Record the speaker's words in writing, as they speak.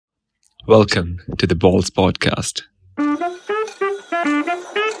Welcome to the Balls Podcast.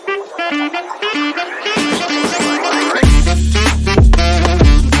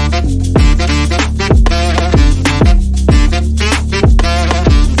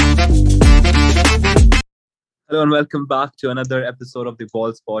 Hello and welcome back to another episode of the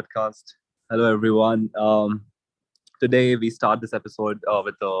Balls Podcast. Hello, everyone. Today we start this episode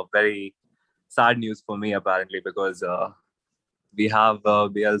with a very sad news for me, apparently, because we have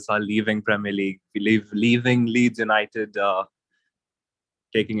Bielsa leaving Premier League, leaving Leeds United,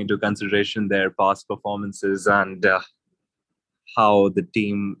 taking into consideration their past performances and how the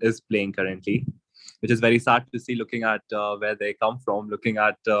team is playing currently, which is very sad to see. Looking at where they come from, looking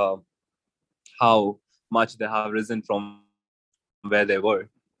at how much they have risen from where they were,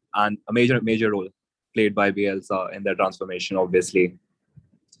 and a major role played by Bielsa in their transformation. Obviously,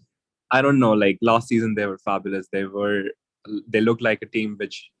 I don't know. Like last season, they were fabulous. They looked like a team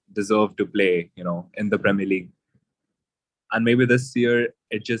which deserved to play, in the Premier League. And maybe this year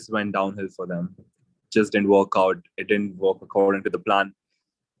it just went downhill for them. Just didn't work out. It didn't work according to the plan.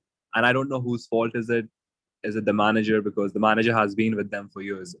 And I don't know whose fault is it. Is it the manager? Because the manager has been with them for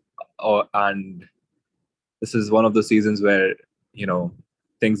years, and this is one of the seasons where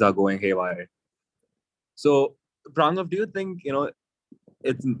things are going haywire. So, Prangav, do you think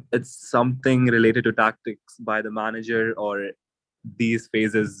it's something related to tactics by the manager, or these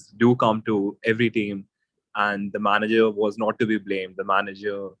phases do come to every team, and the manager was not to be blamed? The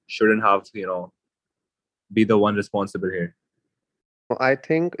manager shouldn't have be the one responsible here. I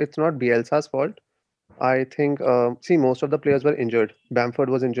think it's not Bielsa's fault. I think, most of the players were injured. Bamford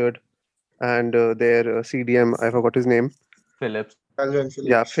was injured, and their CDM, I forgot his name. Phillips.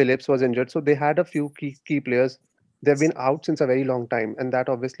 Yeah, Phillips was injured. So they had a few key players. They've been out since a very long time, and that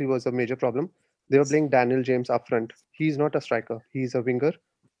obviously was a major problem. They were playing Daniel James up front. He's not a striker. He's a winger,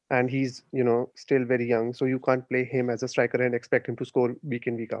 and he's still very young. So you can't play him as a striker and expect him to score week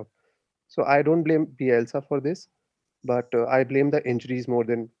in week out. So I don't blame Bielsa for this, but I blame the injuries more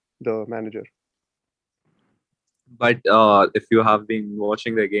than the manager. But if you have been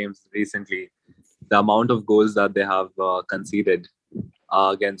watching their games recently, the amount of goals that they have conceded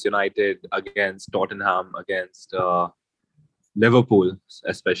against United, against Tottenham, against Liverpool,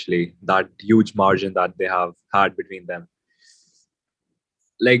 especially, that huge margin that they have had between them.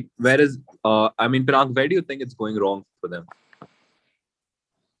 Like, Parag, where do you think it's going wrong for them?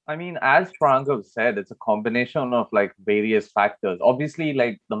 I mean, as Prangav said, it's a combination of like various factors. Obviously,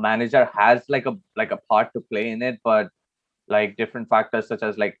 like the manager has like a part to play in it, but like different factors such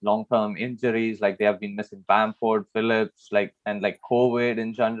as like long-term injuries, like they have been missing Bamford, Phillips, and COVID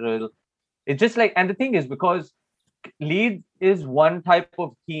in general. It's just like, and the thing is, because Leeds is one type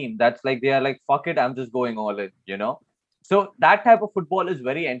of team that's like they are like, fuck it, I'm just going all in. So that type of football is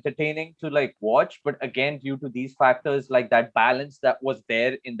very entertaining to like watch, but again, due to these factors, like that balance that was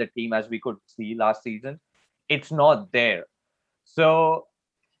there in the team as we could see last season, it's not there. So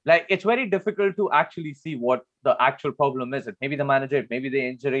like it's very difficult to actually see what the actual problem is. Maybe the manager, maybe the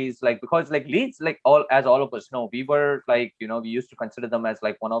injuries, like because like Leeds, like all of us know, we were like, we used to consider them as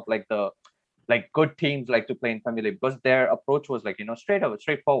like one of like the like good teams like to play in Premier League because their approach was like,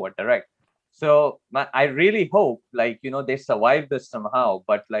 straightforward, direct. So I really hope like, they survive this somehow,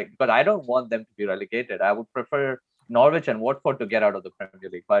 but like, because I don't want them to be relegated. I would prefer Norwich and Watford to get out of the Premier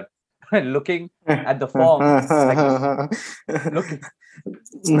League. But looking at the form,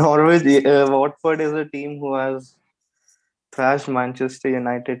 Norwich, Watford is a team who has thrashed Manchester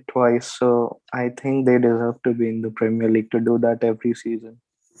United twice, so I think they deserve to be in the Premier League to do that every season.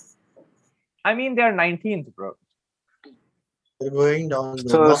 I mean, they're 19th, bro. They're going down.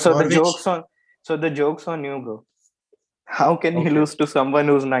 So the joke's on you, bro. How can you lose to someone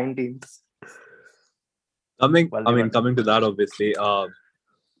who's 19th? Coming to that, obviously,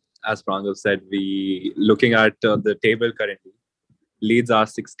 as Prangav said, we looking at the table currently. Leeds are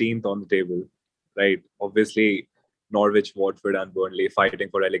 16th on the table, right? Obviously, Norwich, Watford, and Burnley fighting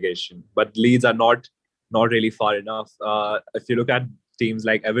for relegation, but Leeds are not really far enough. If you look at teams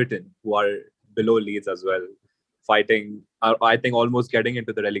like Everton, who are below Leeds as well, fighting, I think almost getting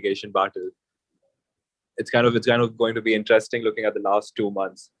into the relegation battle. It's kind of going to be interesting looking at the last 2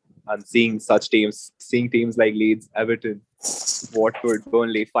 months and seeing teams like Leeds, Everton, Watford,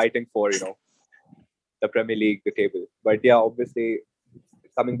 Burnley fighting for the Premier League table. But yeah, obviously,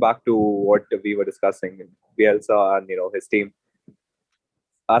 coming back to what we were discussing, Bielsa and his team.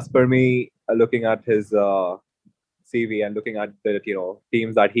 As per me, looking at his CV and looking at the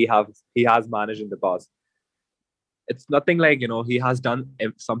teams that he has managed in the past, it's nothing like he has done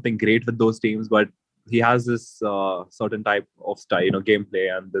something great with those teams, but he has this certain type of style,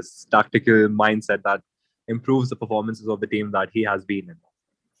 gameplay and this tactical mindset that improves the performances of the team that he has been in.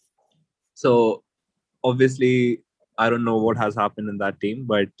 So obviously, I don't know what has happened in that team,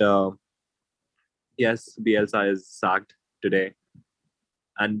 but yes, Bielsa is sacked today,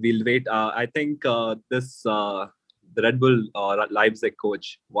 and we'll wait. I think this the Red Bull Leipzig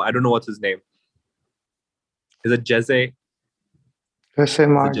coach. Well, I don't know what's his name. Is it Jesse? Jesse Is it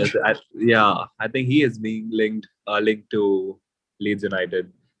March. Jesse? Yeah, I think he is being linked to Leeds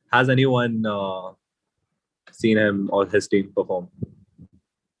United. Has anyone seen him or his team perform?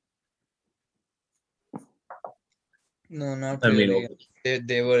 No, not I mean, really.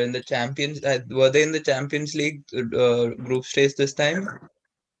 They were in the Champions. Were they in the Champions League group stage this time?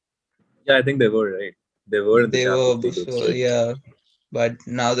 yeah, I think they were right. They were in the They were Champions League group so stage. yeah, but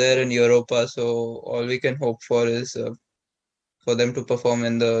now they're in Europa. So all we can hope for is for them to perform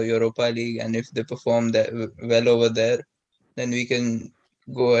in the Europa League, and if they perform that well over there, then we can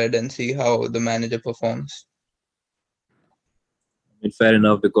go ahead and see how the manager performs. I mean, fair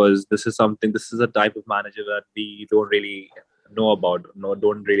enough, because this is a type of manager that we don't really know about, no,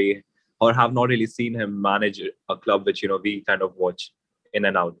 don't really, or have not really seen him manage a club which we kind of watch in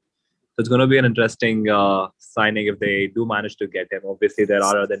and out. So it's going to be an interesting signing if they do manage to get him. Obviously, there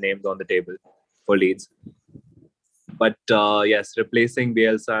are other names on the table for Leeds, but yes, replacing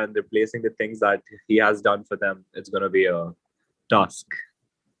Bielsa and replacing the things that he has done for them, it's going to be a task.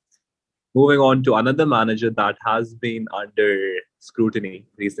 Moving on to another manager that has been under scrutiny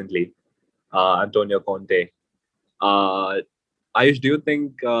recently, Antonio Conte. Uh, Ayush, do you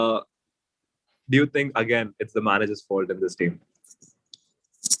think again it's the manager's fault in this team?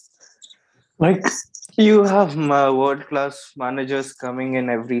 Like you have world class managers coming in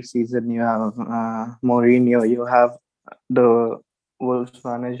every season. You have Mourinho. You have the Wolves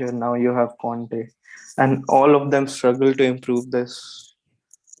manager. Now you have Conte, and all of them struggle to improve this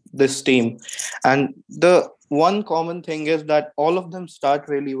team. And the one common thing is that all of them start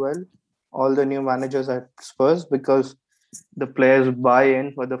really well. All the new managers at Spurs, because the players buy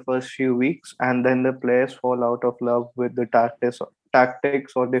in for the first few weeks, and then the players fall out of love with the tactics,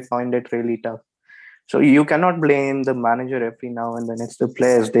 or they find it really tough. So you cannot blame the manager every now and then. It's the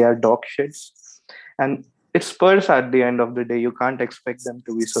players; they are dog shits, and it's Spurs at the end of the day. You can't expect them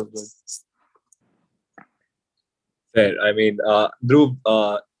to be so good. Fair. I mean,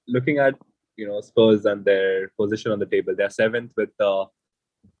 Dhruv, looking at Spurs and their position on the table, they're seventh with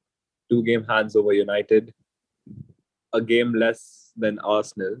 2 game hands over United, a game less than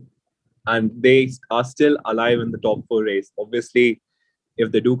Arsenal, and they are still alive in the top 4 race. Obviously,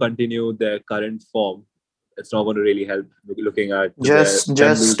 if they do continue their current form, it's not going to really help. Looking at their Just them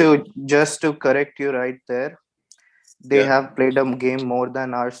just losing. to just to correct you right there, they Yeah, have played a game more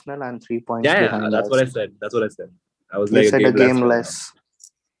than Arsenal and 3 points yeah, behind that's what I Arsenal. said. That's what I said. I was You like a said a game less game from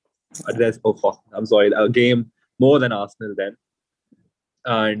them. less. Oh, fuck. I'm sorry, a game more than Arsenal then.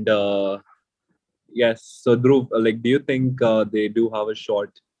 And yes, so Dhruv, like, do you think they do have a shot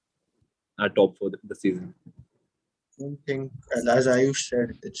at top for the season? I don't think, and as Ayush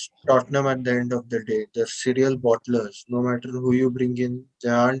said, it's Tottenham at the end of the day. They're serial bottlers. No matter who you bring in, they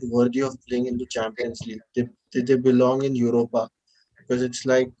aren't worthy of playing in the Champions League. They belong in Europa, because it's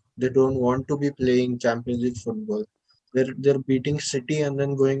like they don't want to be playing Champions League football. They're beating City and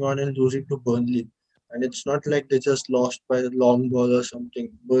then going on and losing to Burnley. And it's not like they just lost by the long ball or something.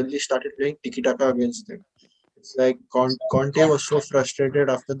 Burnley started playing tiki taka against them. It's like Conte was so frustrated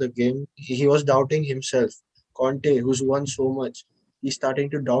after the game. He was doubting himself. Conte, who's won so much, he's starting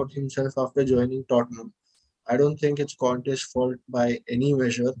to doubt himself after joining Tottenham. I don't think it's Conte's fault by any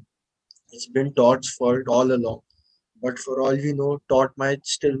measure. It's been Todd's fault all along. But for all we know, Todd might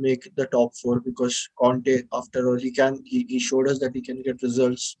still make the top 4, because Conte, after all, he showed us that he can get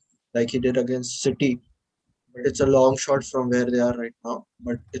results like he did against City. But it's a long shot from where they are right now.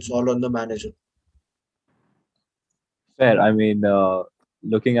 But it's all on the manager. Fair. I mean,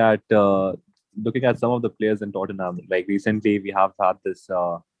 looking at looking at some of the players in Tottenham, like recently we have had this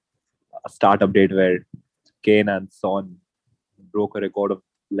a start update where Kane and Son broke a record of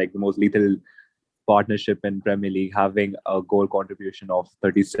like the most lethal partnership in Premier League, having a goal contribution of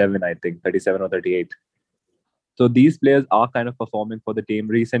 37, I think 37 or 38. So these players are kind of performing for the team.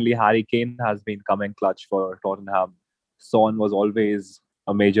 Recently, Harry Kane has been coming clutch for Tottenham. Son was always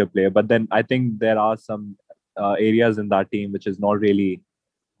a major player, but then I think there are some areas in that team which is not really,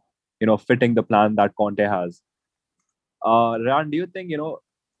 fitting the plan that Conte has. Ran, do you think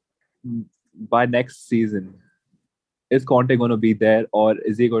by next season is Conte going to be there, or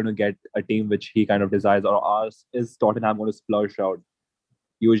is he going to get a team which he kind of desires, or is Tottenham going to splurge out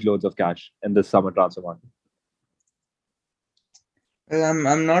huge loads of cash in this summer transfer market? Well,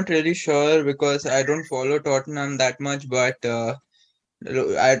 I'm not really sure because I don't follow Tottenham that much, but I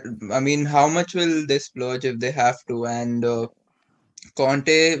I mean, how much will they splurge if they have to? And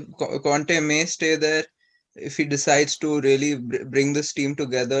Conte may stay there if he decides to really bring this team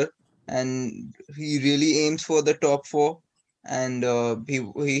together, and he really aims for the top four, and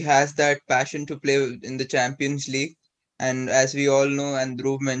he has that passion to play in the Champions League. And as we all know, and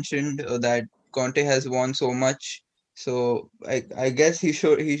Dhruv mentioned that Conte has won so much, so I guess he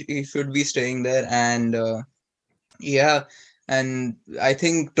should be staying there. And yeah, and I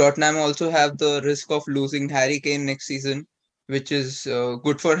think Tottenham also have the risk of losing Harry Kane next season, which is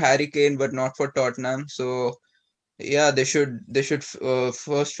good for Harry Kane but not for Tottenham. So yeah, they should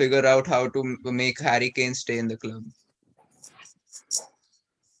first figure out how to make Harry Kane stay in the club.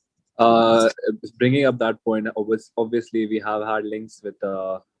 Uh, Bringing up that point, obviously we have had links with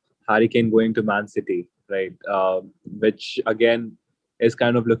Harry Kane going to Man City, right? Which again is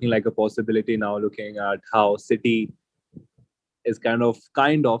kind of looking like a possibility now, looking at how City is kind of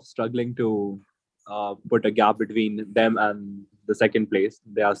struggling to put a gap between them and the second place.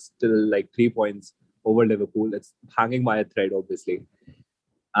 They are still like 3 points over Liverpool. It's hanging by a thread, obviously,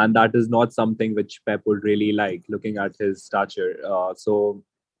 and that is not something which Pep would really like, looking at his stature. So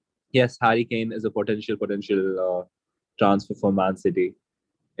yes, Harry Kane is a potential transfer for Man City.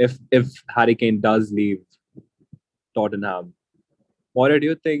 If Harry Kane does leave Tottenham, Moira, do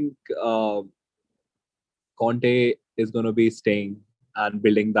you think Conte is going to be staying and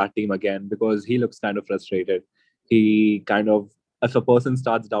building that team again? Because he looks kind of frustrated. He kind of, if a person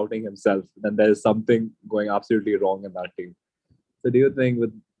starts doubting himself, then there is something going absolutely wrong in that team. So do you think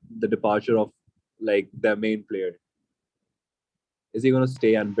with the departure of like their main player, is he going to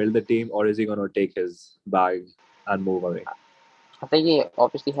stay and build the team, or is he going to take his bag and move away? I think he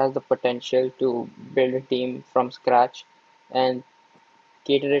obviously has the potential to build a team from scratch and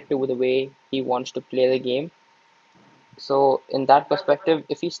cater it to the way he wants to play the game. So, in that perspective,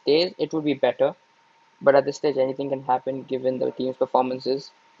 if he stays, it would be better. But at this stage, anything can happen given the team's performances,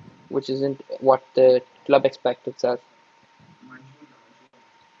 which isn't what the club expects itself.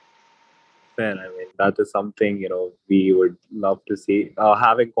 Fair. I mean, that is something we would love to see.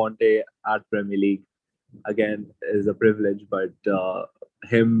 Having Conte at Premier League again is a privilege, but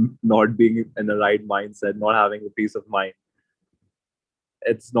him not being in the right mindset, not having a peace of mind,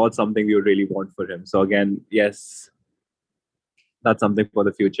 it's not something we would really want for him. So again, yes, that's something for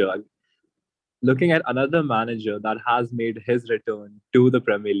the future. Looking at another manager that has made his return to the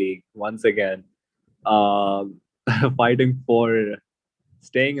Premier League once again, um, fighting for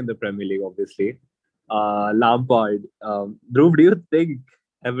staying in the Premier League, obviously. Lampard. Dhruv, do you think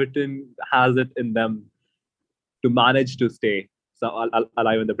Everton has it in them to manage to stay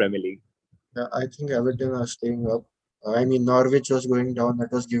alive in the Premier League? Yeah, I think Everton are staying up. I mean, Norwich was going down.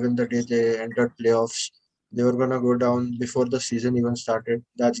 That was given the day they entered playoffs. They were gonna go down before the season even started.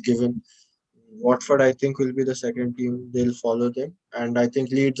 That's given. Watford, I think, will be the second team. They'll follow them, and I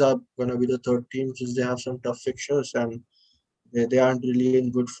think Leeds are gonna be the third team since they have some tough fixtures and they aren't really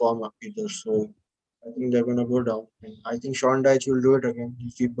in good form either. So I think they're gonna go down. And I think Sean Dyche will do it again.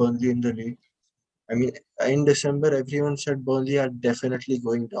 He'll keep Burnley in the league. I mean, in December, everyone said Burnley are definitely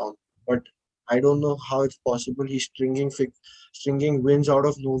going down, but I don't know how it's possible. He's stringing wins out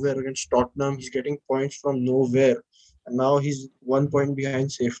of nowhere against Tottenham. He's getting points from nowhere, and now he's 1 point behind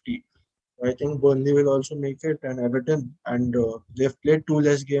safety. I think Burnley will also make it, and Everton, and they've played two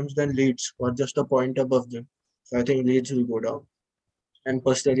less games than Leeds, or just a point above them. So I think Leeds will go down. And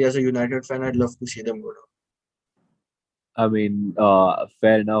personally, as a United fan, I'd love to see them go down. I mean,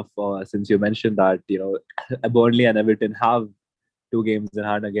 fair enough. Since you mentioned that, Burnley and Everton have 2 games in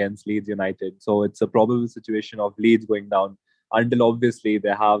hand against Leeds United, so it's a probable situation of Leeds going down until obviously they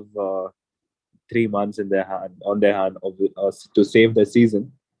have 3 months in their hand to save the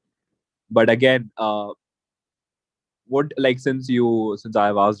season. But again, what like since I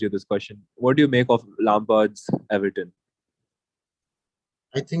have asked you this question, what do you make of Lampard's Everton?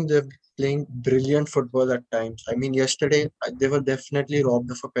 I think they're playing brilliant football at times. I mean, yesterday they were definitely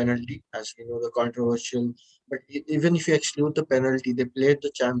robbed of a penalty, as we know, the controversial. But even if you exclude the penalty, they played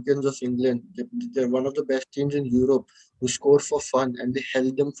the champions of England. They're one of the best teams in Europe who score for fun, and they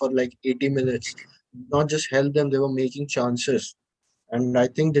held them for like 80 minutes. Not just held them, they were making chances. And I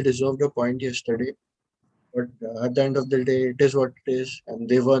think they deserved a point yesterday. But at the end of the day, it is what it is, and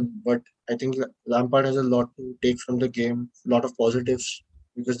they won. But I think Lampard has a lot to take from the game, a lot of positives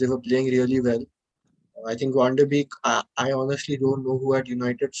because they were playing really well. I think Van de Beek, I honestly don't know who at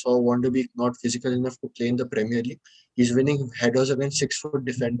United saw Van de Beek not physical enough to play in the Premier League. He's winning headers against 6 foot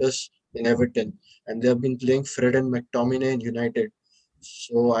defenders in Everton, and they have been playing Fred and McTominay in United.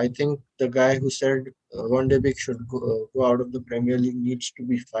 So I think the guy who said Van de Beek should go out of the Premier League needs to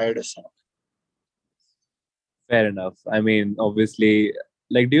be fired aside. Fair enough. I mean, obviously,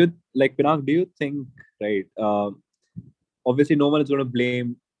 do you like Pinak? Do you think right? Obviously, no one is going to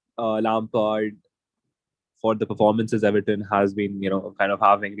blame Lampard for the performances Everton has been, kind of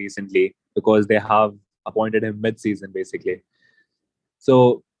having recently because they have appointed him mid-season basically.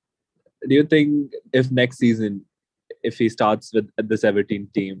 So, do you think if next season, if he starts with this Everton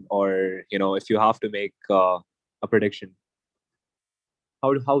team, or if you have to make a prediction,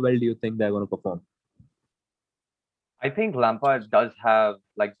 how well do you think they're going to perform? I think Lampard does have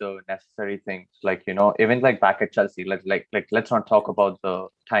like the necessary things, like even like back at Chelsea. Let's not talk about the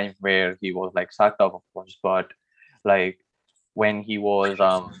time where he was like sacked off, of course, but like when he was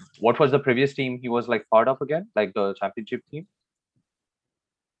what was the previous team he was like part of again, like the championship team?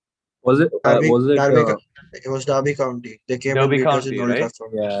 Was it? Was it? It was Derby County. They came and Derby beat us in County, Old right?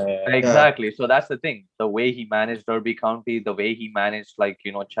 Trafford. Yeah. Exactly. So that's the thing. The way he managed Derby County, the way he managed like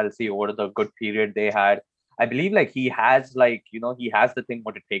Chelsea over the good period they had. I believe like he has like he has the thing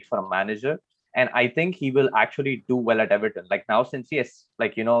what it takes for a manager, and I think he will actually do well at Everton. Like now since he has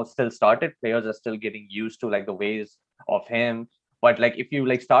like still started, players are still getting used to like the ways of him. But like if you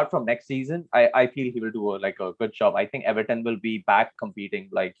like start from next season, I feel he will do like a good job. I think Everton will be back competing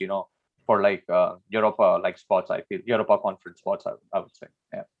like for like Europa like spots. I feel Europa conference spots. I would say,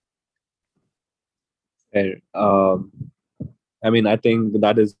 yeah. Fair. I mean, I think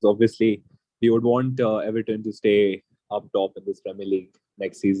that is obviously we would want Everton to stay up top in this Premier League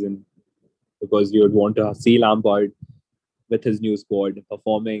next season because you would want to see Lampard with his new squad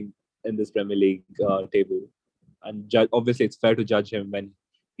performing in this Premier League table. And obviously, it's fair to judge him when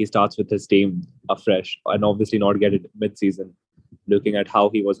he starts with his team afresh and obviously not get it mid-season. Looking at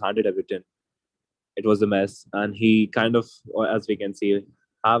how he was handed Everton, it was a mess, and he kind of, as we can see,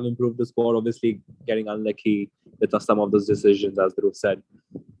 have improved the score. Obviously, getting unlucky with some of those decisions, as Dhruv said.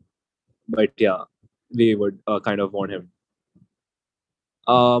 But yeah, we would kind of want him.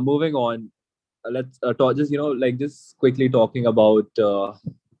 Moving on, let's talk. Just just quickly talking about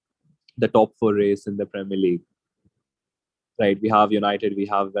the top four race in the Premier League. Right, we have United, we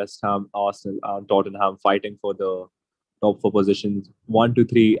have West Ham, Arsenal, and Tottenham fighting for the top four positions. 1, 2,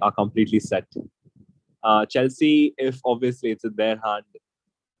 3 are completely set. Chelsea, if obviously it's in their hand,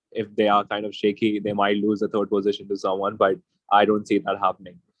 if they are kind of shaky, they might lose the third position to someone, but I don't see that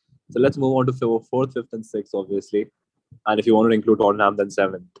happening. So let's move on to fourth, fifth, and sixth, obviously. And if you want to include Tottenham, then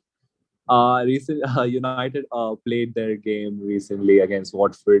seventh. United played their game recently against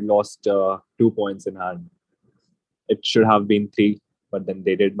Watford, lost 2 points in hand. It should have been three, but then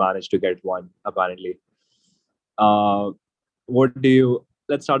they did manage to get one, apparently. What do you?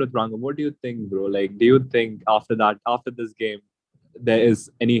 Let's start with Ranga. What do you think, bro? Like, do you think after this game, there is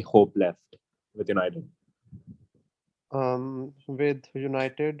any hope left with United? With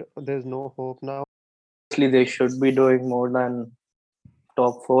United, there's no hope now. Obviously, they should be doing more than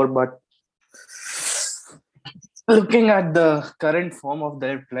top four, but looking at the current form of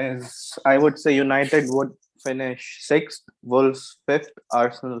their players, I would say United would finish sixth, Wolves fifth,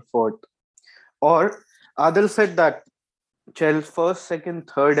 Arsenal fourth. Or Adil said that Chelsea first, second,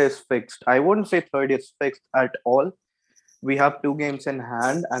 third is fixed. I wouldn't say third is fixed at all. We have 2 games in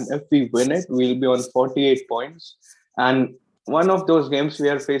hand, and if we win it, we'll be on 48 points. And one of those games we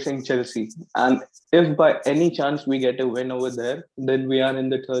are facing Chelsea. And if by any chance we get a win over there, then we are in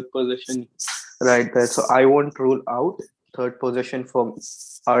the third position right there. So I won't rule out third position for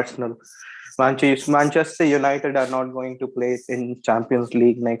Arsenal. Manchester United are not going to play in Champions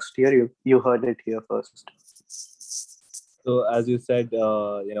League next year. You heard it here first. So as you said,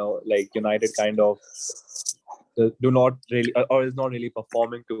 like United kind of do not really or is not really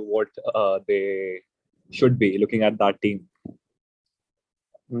performing to what they should be looking at that team.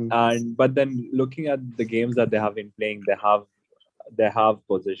 And but then looking at the games that they have been playing, they have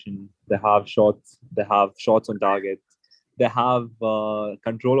position, they have shots on target, they have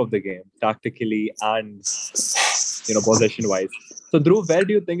control of the game tactically and possession wise. So Dhruv, where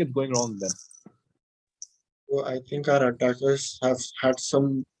do you think it's going wrong then? So I think our attackers have had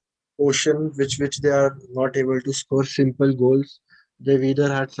some ocean which they are not able to score simple goals. They've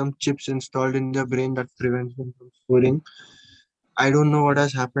either had some chips installed in their brain that prevents them from scoring. I don't know what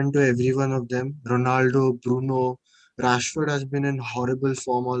has happened to every one of them. Ronaldo, Bruno, Rashford has been in horrible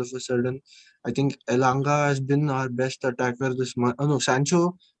form all of a sudden. I think Elanga has been our best attacker this month. Oh no,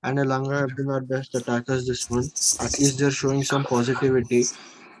 Sancho and Elanga have been our best attackers this month. At least they're showing some positivity.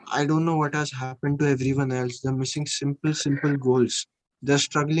 I don't know what has happened to everyone else. They're missing simple goals. They're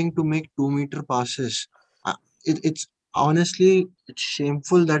struggling to make 2 meter passes. It's honestly it's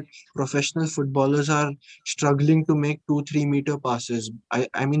shameful that professional footballers are struggling to make 2 3 meter passes.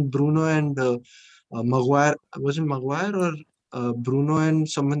 I mean Bruno and Maguire, was it Maguire or Bruno and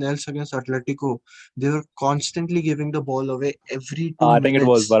someone else against Atletico? They were constantly giving the ball away every two I think it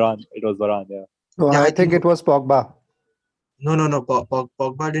was minutes. Varane. It was Varane. Yeah. No, Yeah, I think it was Pogba. no.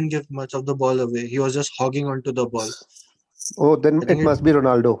 Pogba didn't give much of the ball away. He was just hogging onto the ball. Oh, then I it think must be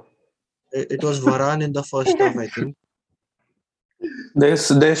Ronaldo. it was Varane in the first half, I think.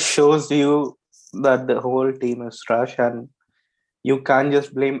 This shows you that the whole team is trash, and you can't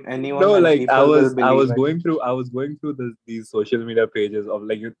just blame anyone, No, and like people will believe it. I was going through these social media pages of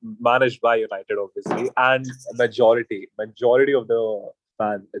like managed by United, obviously, and majority of the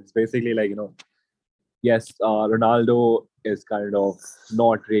fans. It's basically like yes, Ronaldo is kind of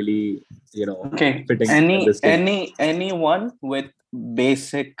not really Okay, fitting in this team. anyone with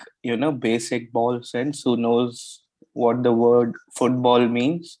basic, basic ball sense who knows what the word football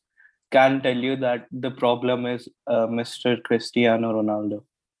means can tell you that the problem is Mr. Cristiano Ronaldo.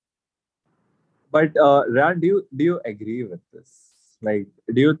 But Rand, do you agree with this? Like,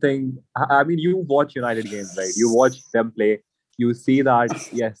 do you think? I mean, you watch United games, right? You watch them play. You see that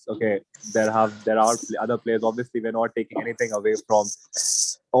yes, okay, there are other players. Obviously, we're not taking anything away from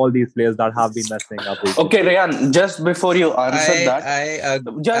all these players that have been messing up Okay, recently. Rayan, just before you answer that, I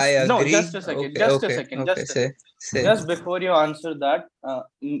agree. just a second, Okay, okay, okay. Say. just before you answer that,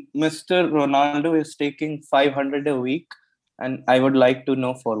 Mr. Ronaldo is taking 500 a week, and I would like to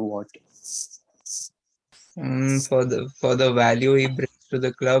know for what. For the value he brings to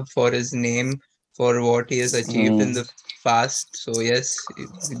the club, for his name, for what he has achieved in the past. So yes,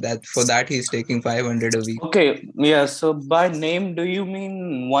 that for that he's taking 500 a week. Okay, yeah. So by name, do you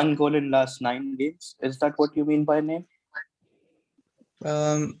mean one goal in last 9 games? Is that what you mean by name?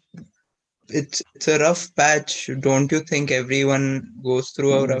 Um, it's a rough patch. Don't you think everyone goes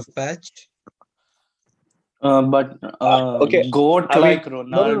through a rough patch? But Okay, goat I mean, like no.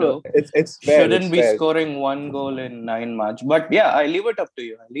 Ronaldo It's fair. It's shouldn't be fair. scoring one goal in 9 match. But yeah, I leave it up to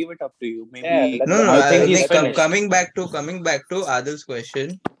you. Yeah, Maybe No, I think he's like finished. coming back to Adil's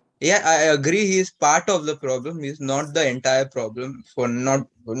question. Yeah, I agree. He's part of the problem. He's not the entire problem. For not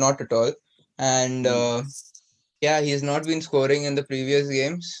at all. And yeah, he's not been scoring in the previous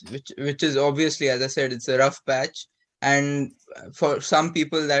games, which is obviously, as I said, it's a rough patch. And for some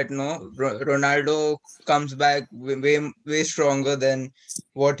people that know, Ronaldo comes back way stronger than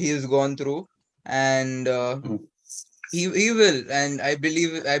what he's gone through, and he will, and I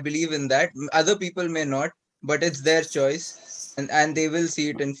believe in that. Other people may not, but it's their choice, and they will see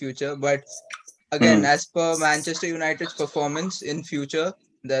it in future. But again, as per Manchester United's performance in future,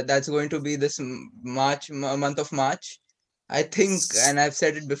 that's going to be this month of March. I think, and I've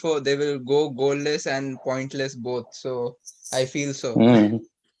said it before, they will go goalless and pointless both. So I feel so.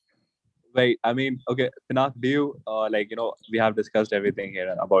 Right. I mean, okay, Pinak, do you we have discussed everything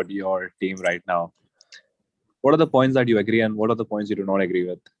here about your team right now. What are the points that you agree and what are the points you do not agree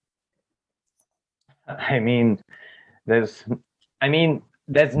with? I mean, there's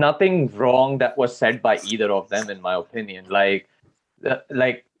nothing wrong that was said by either of them, in my opinion. Like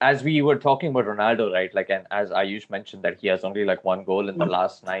as we were talking about Ronaldo, right? Like, and as Ayush mentioned that he has only like one goal in the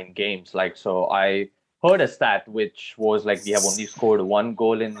last 9 games. Like, so I heard a stat which was like we have only scored one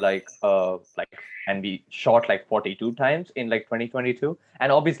goal in and we shot like 42 times in like 2022,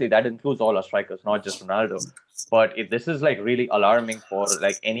 and obviously that includes all our strikers, not just Ronaldo. But this is like really alarming for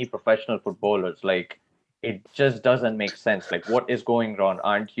like any professional footballers. Like, it just doesn't make sense. Like, what is going on?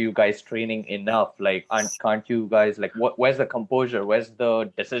 Aren't you guys training enough? Like, can't you guys like where's the composure? Where's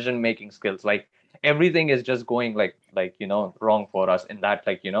the decision making skills? Like, everything is just going wrong for us in that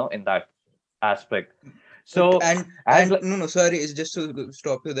in that aspect. So No, sorry, it's just to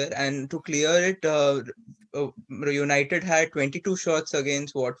stop you there and to clear it. United had 22 shots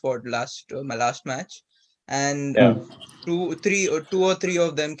against Watford last match, and two or three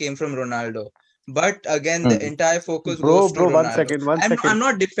of them came from Ronaldo. But again, the entire focus goes to Bro, Ronaldo. one second. I'm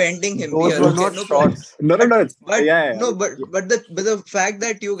not defending him Those here. were Okay, not no problem. shots. No. But Yeah. no, but the fact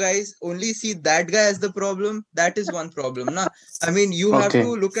that you guys only see that guy as the problem, that is one problem. Nah, I mean, you have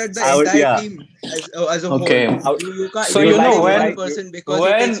to look at the entire team as a whole. You can't So one person because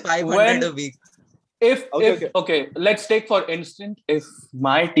he takes 500 a week. If let's take for instance, if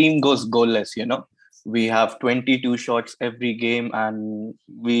my team goes goalless, we have 22 shots every game and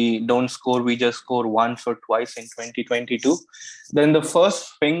we don't score, we just score once or twice in 2022, then the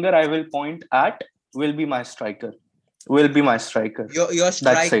first finger I will point at will be my striker. Your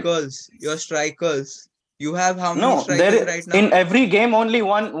That's it. strikers. You have how many No, strikers right now? in every game only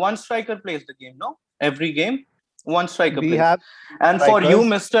one striker plays the game. No, every game one striker We plays. have And for you,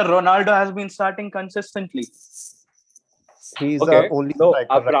 strikers. Mr. Ronaldo has been starting consistently. He's Okay. our only No,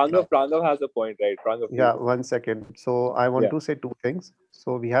 striker right now. Prangav has a point, right? Prangav, Yeah, please. 1 second. So I want Yeah. to say two things.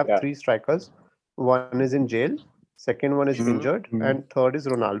 So we have Yeah. 3 strikers. One is in jail, second one is injured, Mhm. and third is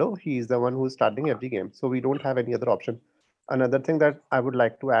Ronaldo. He is the one who's starting every game. So we don't have any other option. Another thing that I would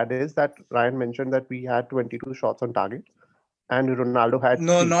like to add is that Ryan mentioned that we had 22 shots on target, and Ronaldo had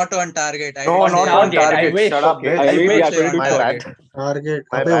No, 3. not on target. I No, didn't not say on on Target, I target. wish. Shut up, Okay, bitch. I mean, didn't yeah, say on 22 my shots. bad. Target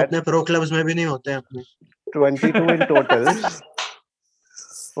My अबे bad. उतने pro clubs में भी नहीं होते हैं अपने 22 in total.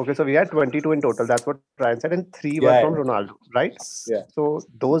 Okay, so we had 22 in total. That's what Ryan said, and 3 were Yeah, from Ronaldo, right? yeah. So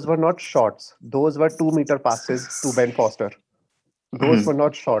those were not shots. Those were 2-meter passes to Ben Foster. Those Mhm. were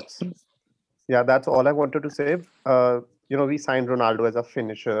not shots. Yeah, that's all I wanted to say. We signed Ronaldo as a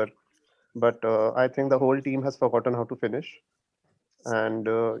finisher, but I think the whole team has forgotten how to finish. And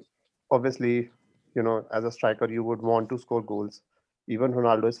obviously, as a striker, you would want to score goals. Even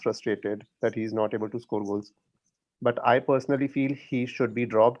Ronaldo is frustrated that he's not able to score goals. But I personally feel he should be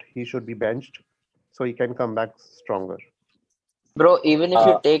dropped. He should be benched so he can come back stronger. Bro, even if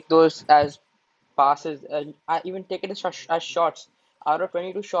you Uh, take those as passes, and I even take it as shots, out of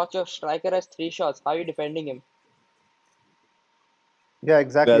 22 shots, your striker has 3 shots. How are you defending him? Yeah,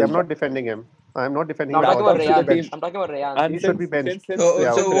 exactly. well, I'm not defending him. I'm not defending No, I'm him at talking all. about He that's up should to be the Rayan. team. benched. I'm talking about Rayan. And He should be since benched. since So,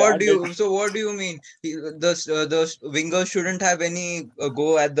 Yeah. since so Rayan did, what do you mean? The wingers shouldn't have any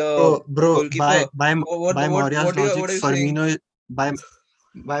go at the bro goalkeeper. by Maurya's What logic are you saying? Firmino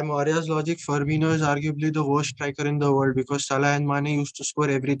by Maurya's logic Firmino is arguably the worst striker in the world because Salah and Mane used to score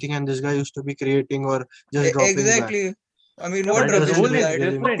everything and this guy used to be creating or just dropping back. Exactly. I mean, No, what but the That rubbish doesn't is rule is that?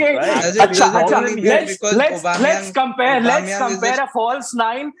 really different, Okay, right? Does it acha, only acha. mean Let's because let's Aubameyang is compare the a false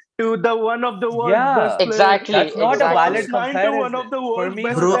nine to the one of the world's best Yeah, players. Exactly, that's not a exactly. False valid nine to one of comparison. the world's best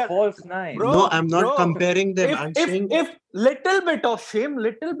Firmino is a bro. players. false nine. No, Bro, I'm not bro. comparing them. I'm saying If little bit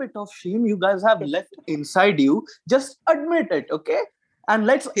of shame you guys have left inside you, just admit it, okay? And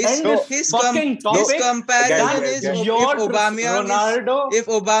let's end no, this fucking his topic. comparison guys, is guys. If if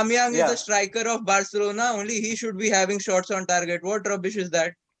Aubameyang is yeah, the striker of Barcelona, only he should be having shots on target. What rubbish is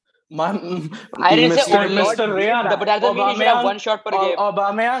that? my, I didn't say We did only, not Mr. mean Rayan, but that doesn't mean he should have Aubameyang, 1 shot per game.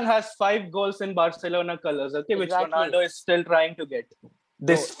 Aubameyang has 5 goals in Barcelona colors, okay, which Exactly. Ronaldo is still trying to get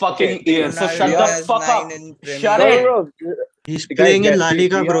this No, fucking okay. year. So shut Ronaldo the has fuck up. 9 in Shut Premier it. No, he's guys, playing in guys, La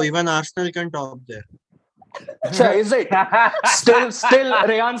Liga, we bro. are Even Arsenal can top there. Acha, is it? Still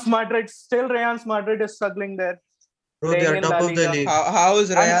Real Madrid is struggling there. Bro, they Playing are in La top of the Liga. league. How is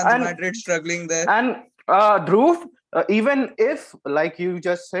Real And Madrid struggling there? and Dhruv, even if, like you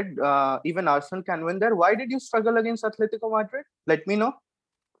just said, even Arsenal can win there, why did you struggle against Atletico Madrid? Let me know,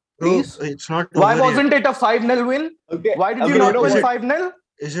 Bro, please. it's not Why over yet. wasn't it a 5-0 win? okay. Why did you Okay, not know win what? 5-0?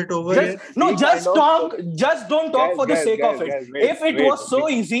 Is it over Just yet? no, We just kind of- talk. Just don't talk Guys, for the guys, sake guys, of it. guys, wait, If it wait. was so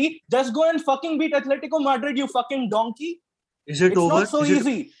easy, just go and fucking beat Atletico Madrid, you fucking donkey. Is it It's over? not so Is it?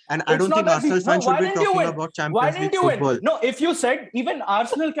 easy. And I It's don't think not easy. Arsenal No, fans should why be didn't you talking win? about Why Champions didn't League you win? football. No, if you said even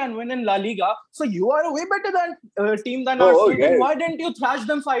Arsenal can win in La Liga, so you are a way better than team than No, Arsenal. Then guys. why didn't you thrash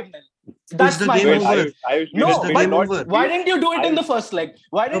them 5-0? Is That's the my game Wait, question. over? Ayush, No, Is the we but did game not. over? why didn't you do it in the Ayush, first leg?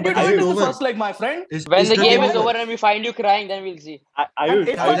 Why No, didn't you but do is it it in the over? first leg, my friend? When Is the the game game is over? over and we find you crying, then we'll see. And Ayush,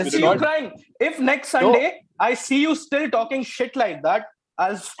 if Ayush, I we let's did see you not. crying, if next No, Sunday I see you still talking shit like that,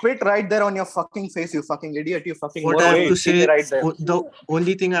 I'll spit right there on your fucking face, you fucking idiot, you fucking What I moron. have to I'll see say, you right there. the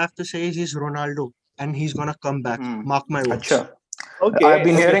only thing I have to say is he's Ronaldo and he's gonna come back. Hmm. Mark my words. Acha. okay. I've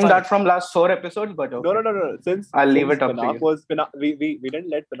been okay, hearing fine. that from last 4 episodes, but okay. No. Since I'll leave since it up to Pinak you. was Pinak, we didn't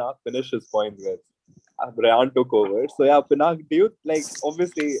let Pinak finish his point with Rayan took over. So yeah, Pinak, do you like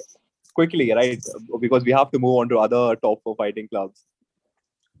obviously quickly, right? Because we have to move on to other top 4 fighting clubs.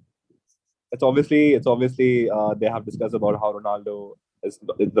 It's obviously they have discussed about how Ronaldo is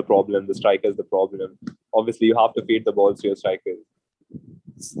the problem, the striker is the problem. Obviously, you have to feed the balls to your strikers.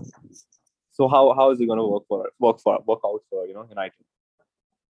 So how is it going to work out for United?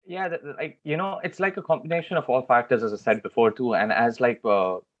 Yeah, it's like a combination of all factors, as I said before too, and as like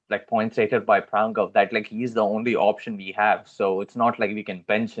point stated by Prangav, that like he's the only option we have, so it's not like we can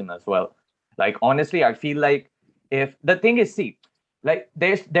bench him as well. Like honestly, I feel like if the thing is, see, like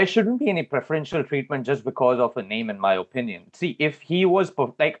there shouldn't be any preferential treatment just because of a name, in my opinion. See, if he was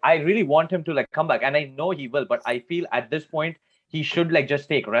like, I really want him to like come back, and I know he will, but I feel at this point he should like just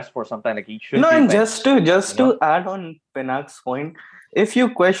take rest for some time. Like he should No, be and benched, just you know? to add on Pinak's point, if you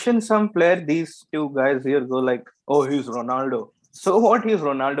question some player, these two guys here go like, "Oh, he's Ronaldo." So what? He's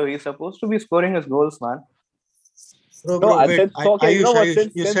Ronaldo. He's supposed to be scoring his goals, man. No, Bro, wait. since okay, you know what?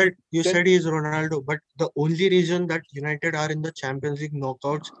 Ayush, you Since said he's Ronaldo, but the only reason that United are in the Champions League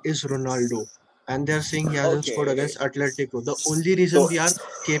knockouts is Ronaldo, and they're saying he hasn't scored okay, against Atletico. The only reason so we are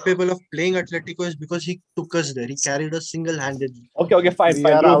capable of playing Atletico is because he took us there. He carried us single-handedly. okay, fine, We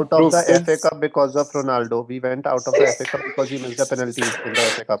fine. are out of Dhruv, the FA since Cup because of Ronaldo. We went out of the FA Cup because he missed a penalty in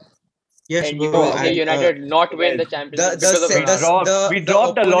the FA Cup. Yes, And you bro, can't No, say and United not win guys, the Champions the League the because of se- We the Ronaldo. dropped the we the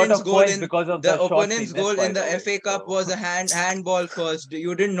dropped a lot opponent's of goal points in because of the the shots we opponent's missed, goal by in the the way. FA Cup So was a handball first.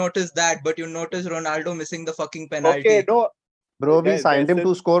 You didn't notice that, but you noticed Ronaldo missing the fucking okay, penalty. no, Bro, we guys, signed him to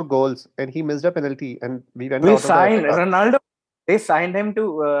since score goals and he missed a penalty and we went We out of the FA signed Cup. Ronaldo. They signed him to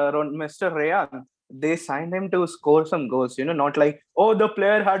Mr. Rayan. They signed him to score some goals. Not like, oh, the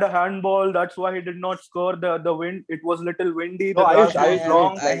player had a handball. That's why he did not score. The wind, it was little windy. no, The grass I was Ayush, wait, have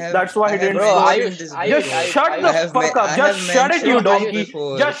long. I like, have That's why I he have didn't Bro, score. mentioned Ayush, this Ayush, Just before. Ayush, shut the I Ayush. have fuck up. I Just have shut it, you mentioned this Ayush, donkey.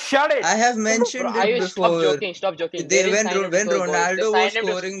 before. Just shut it. I have mentioned it Ayush, stop before. joking, stop joking. They They didn't sign him to when score goals. They Ronaldo was signed him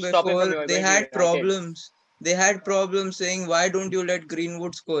to scoring stop him from before, going they to had United. problems. They had problems saying, why don't you let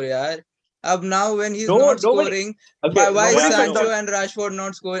Greenwood score, yaar? Ab now when he's no, not nobody. scoring, Okay, why is Nobody said Sancho that. and Rashford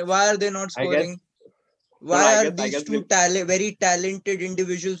not scoring? Why are they not I guess, scoring? no, no, Why are I these guess, two very talented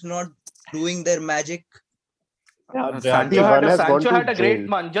individuals not doing their magic? yeah, See, Sancho just one has gone Sancho to had a great jail.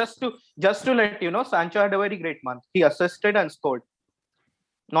 month. Just to let you know, Sancho had a very great month. He assisted and scored.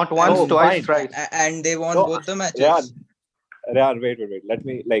 Not once, no, And twice, fine. thrice. and they won No, both the Ryan, matches. Wait. Let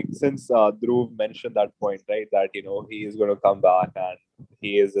me like since Dhruv mentioned that point, right? That he is going to come back and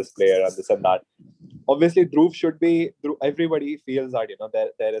he is this player and this and that. Obviously, Dhruv should be. Dhruv, everybody feels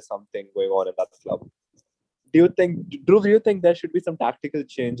that there is something going on in that club. Do you think, Dhruv? Do you think there should be some tactical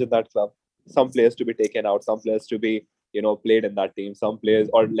change in that club? Some players to be taken out, some players to be played in that team, some players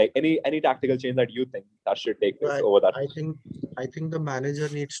or like any tactical change that you think that should take place I, over that. I think the manager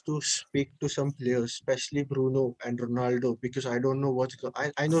needs to speak to some players, especially Bruno and Ronaldo, because I don't know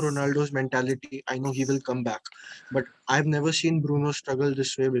I know Ronaldo's mentality. I know he will come back, but I've never seen Bruno struggle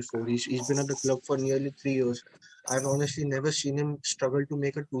this way before. He's been at the club for nearly 3 years. I've honestly never seen him struggle to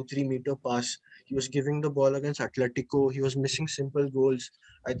make a 2-3 meter pass. He was giving the ball against Atletico. He was missing simple goals.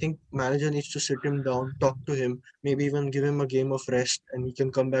 I think manager needs to sit him down, talk to him, maybe even give him a game of rest, and he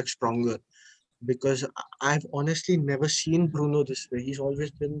can come back stronger because I've honestly never seen Bruno this way. He's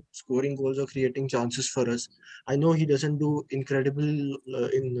always been scoring goals or creating chances for us. I know he doesn't do incredible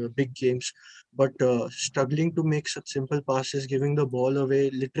in big games, but struggling to make such simple passes, giving the ball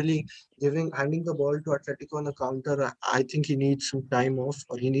away, literally handing the ball to Atletico on a counter. I think he needs some time off,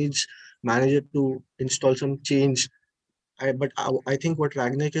 or he needs manager to install some change. But I think what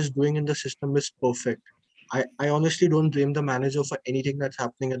Ragnick is doing in the system is perfect. I honestly don't blame the manager for anything that's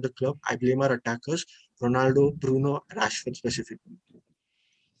happening at the club. I blame our attackers, Ronaldo, Bruno, Rashford specifically.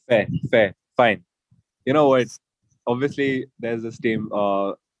 Fair, fine. You know what? Obviously, there's this team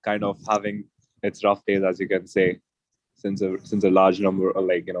kind of having its rough days, as you can say, since a large number,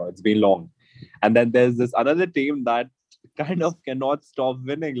 like it's been long. And then there's this another team that kind of cannot stop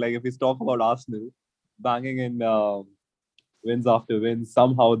winning. Like if we talk about Arsenal, banging in wins after wins,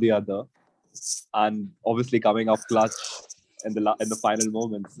 somehow or the other, and obviously coming up clutch in the final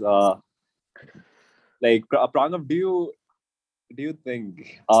moments. Like Pranav, do you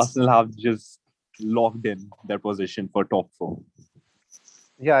think Arsenal have just locked in their position for top four?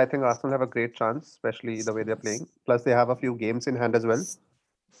 Yeah, I think Arsenal have a great chance, especially the way they're playing. Plus, they have a few games in hand as well.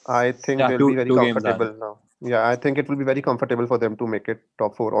 I think Yeah, they'll be very two games and comfortable now. Yeah, I think it will be very comfortable for them to make it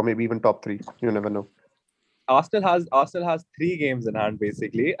top four or maybe even top three. You never know. Arsenal has 3 games in hand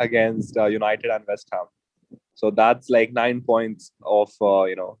basically against United and West Ham. So that's like 9 points of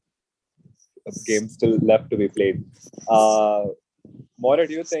games still left to be played. Uh, Moira,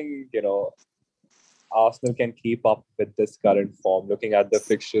 do you think Arsenal can keep up with this current form? Looking at the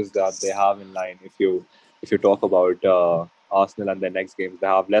fixtures that they have in line, if you talk about Arsenal and their next games, they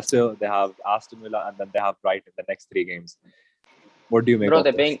have Leicester, they have Aston Villa, and then they have Brighton the next 3 games. What do you make Bro,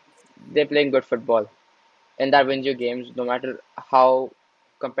 of this? they're playing good football, and that wins you games no matter how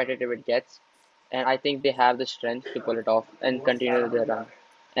competitive it gets. And I think they have the strength to pull it off and continue their run.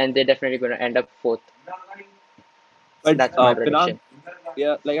 And they're definitely going to end up fourth. But That's my Pinang, prediction.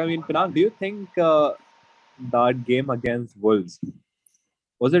 yeah, like I mean, Pinang, do you think that game against Wolves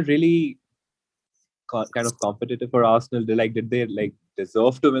was it really kind of competitive for Arsenal? Did they like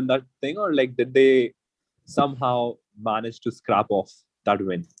deserve to win that thing, or like did they somehow manage to scrap off that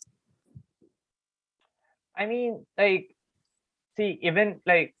win? I mean, like see, even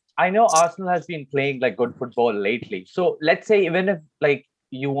like I know Arsenal has been playing like good football lately. So let's say even if like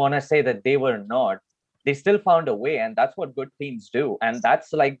you want to say that they were not, they still found a way, and that's what good teams do. And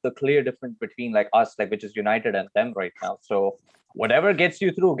that's like the clear difference between like us, like which is United, and them right now. So whatever gets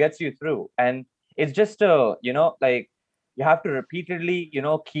you through, gets you through. And it's just like you have to repeatedly,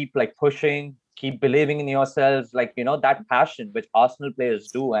 keep like pushing, keep believing in yourselves, like that passion which Arsenal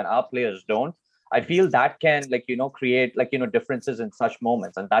players do and our players don't. I feel that can like create like differences in such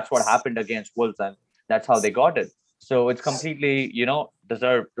moments, and that's what happened against Wolves, and that's how they got it. So it's completely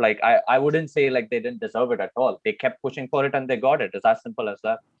deserved. Like I wouldn't say like they didn't deserve it at all. They kept pushing for it and they got it. It's as simple as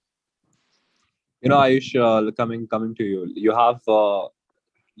that. Ayush, coming to you. You have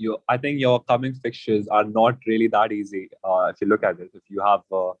I think your coming fixtures are not really that easy. If you look at it, if you have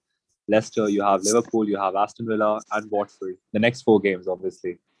Leicester, you have Liverpool, you have Aston Villa, and Watford. The next 4 games,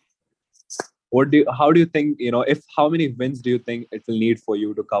 obviously. How do you think, how many wins do you think it will need for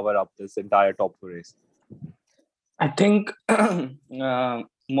you to cover up this entire top 4 race? I think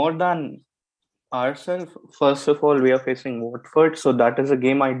more than ourselves, first of all, we are facing Watford. So that is a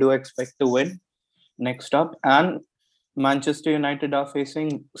game I do expect to win next up. And Manchester United are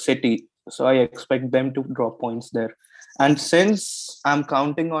facing City. So I expect them to drop points there. And since I'm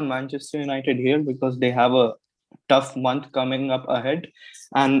counting on Manchester United here because they have a tough month coming up ahead,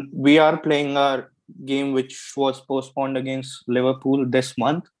 and we are playing our game which was postponed against Liverpool this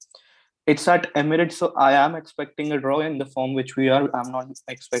month. It's at Emirates, so I am expecting a draw in the form which we are. I'm not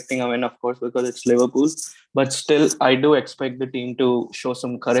expecting a win, of course, because it's Liverpool, but still, I do expect the team to show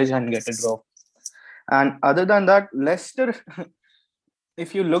some courage and get a draw. And other than that, Leicester,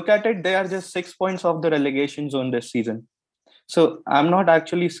 if you look at it, they are just 6 points off the relegation zone this season. So I'm not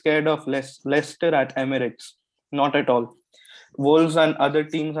actually scared of Leicester at Emirates, not at all. Wolves and other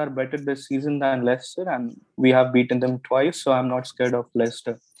teams are better this season than Leicester, and we have beaten them twice, so I'm not scared of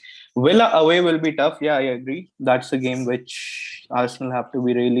Leicester. Villa away will be tough. Yeah, I agree. That's a game which Arsenal have to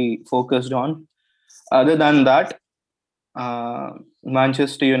be really focused on. Other than that,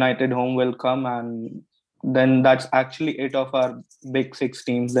 Manchester United home will come, and then that's actually 8 of our big 6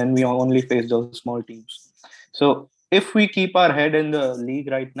 teams. Then we only face those small teams. So if we keep our head in the league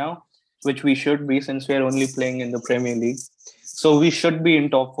right now, which we should be since we are only playing in the Premier League, so we should be in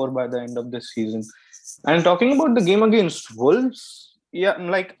top 4 by the end of this season. And talking about the game against Wolves, yeah,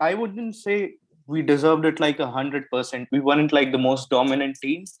 like I wouldn't say we deserved it like 100%. We weren't like the most dominant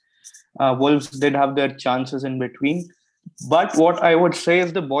team. Wolves did have their chances in between, but what I would say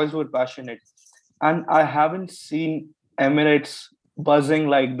is the boys were passionate, and I haven't seen Emirates buzzing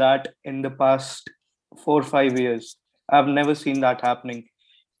like that in the past 4 or 5 years. I've never seen that happening.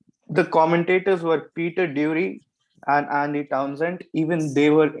 The commentators were Peter Dury and Andy Townsend. Even they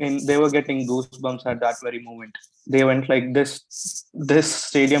were getting goosebumps at that very moment. They went like this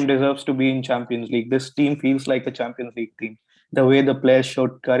stadium deserves to be in Champions League. This team feels like a Champions League team. The way the players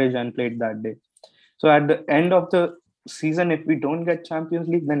showed courage and played that day. So at the end of the season, if we don't get Champions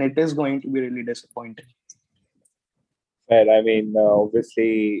League, then it is going to be really disappointing. Well, I mean,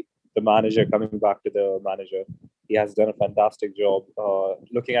 obviously, the manager, coming back to the manager, he has done a fantastic job.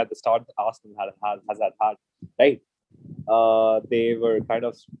 Looking at the start Arsenal has had, right? They were kind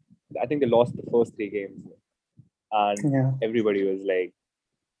of, I think they lost the first 3 games, and everybody was like,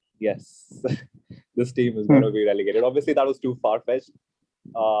 yes, this team is going to be relegated. Obviously, that was too far-fetched.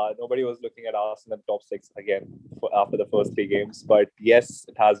 Nobody was looking at Arsenal in top 6 again after the first 3 games. But yes,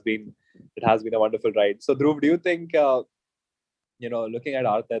 it has been a wonderful ride. So, Dhruv, do you think, looking at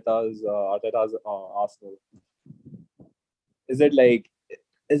Arteta's Arsenal, is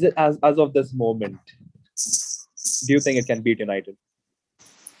it as of this moment, do you think it can beat United?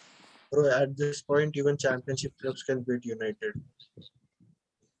 Bro, at this point, even championship clubs can beat United.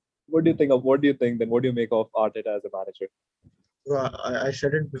 What do you think? Then what do you make of Arteta as a manager? Bro, I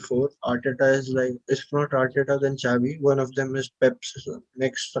said it before. Arteta is like, if not Arteta, then Xavi. One of them is Pep's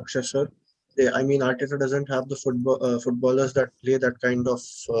next successor. Arteta doesn't have the footballers that play that kind of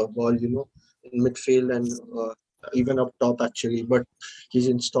ball, in midfield and even up top actually. But he's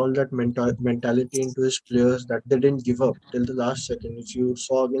installed that mentality into his players that they didn't give up till the last second. If you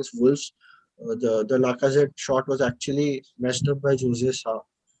saw against Wolves, the Lacazette shot was actually messed up by Jose Sa,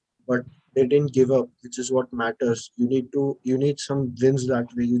 but they didn't give up, which is what matters. You need some wins that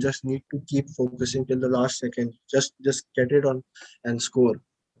way. You just need to keep focusing till the last second. Just get it on and score.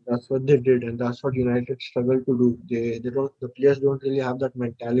 That's what they did, and that's what United struggle to do. The players don't really have that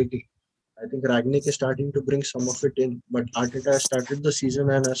mentality. I think Ragnick is starting to bring some of it in, but Arteta has started the season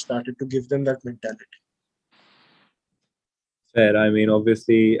and has started to give them that mentality. Fair. I mean,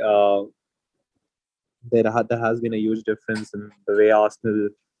 obviously, there has been a huge difference in the way Arsenal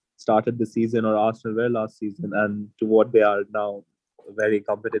started the season or Arsenal were last season and to what they are now. A very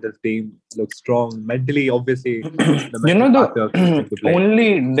competitive team, looks strong mentally. Obviously, the You mental know, factor comes the into play.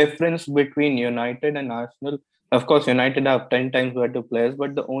 only difference between United and Arsenal, of course, United have 10 times better players,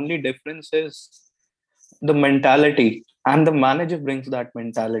 but the only difference is the mentality, and the manager brings that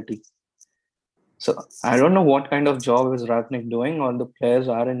mentality. So I don't know what kind of job is Ragnick doing, or the players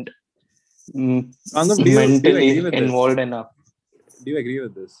aren't Rangam, do you agree mentally with this? involved enough. Do you agree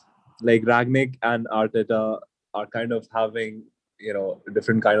with this? Like Ragnick and Arteta are kind of having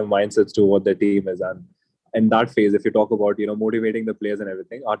different kind of mindsets to what their team is, and in that phase, if you talk about motivating the players and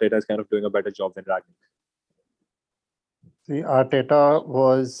everything, Arteta is kind of doing a better job than Ragnick. See, Arteta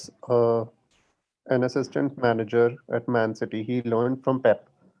was an assistant manager at Man City. He learned from Pep,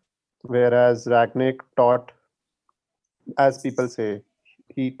 whereas Ragnick taught, as people say,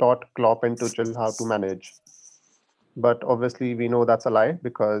 he taught Klopp and Tuchel how to manage. But obviously, we know that's a lie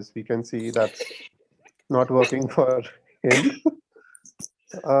because we can see that's not working for him.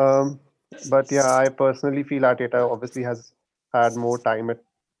 Um, but yeah, I personally feel Arteta obviously has had more time at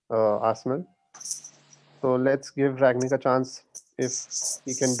Arsenal. So let's give Ragnick a chance. If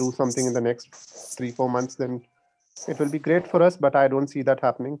he can do something in the next 3-4 months, then it will be great for us. But I don't see that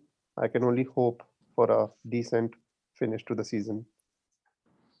happening. I can only hope for a decent finish to the season.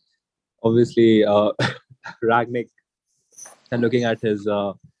 Obviously, Ragnick, and looking at his,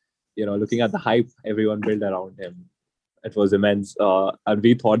 looking at the hype everyone built around him, it was immense. And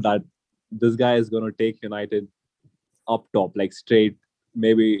we thought that this guy is going to take United up top, like straight.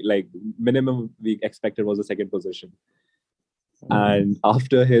 Maybe like minimum we expected was a second position. And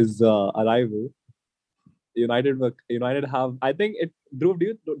after his arrival, United have. I think it.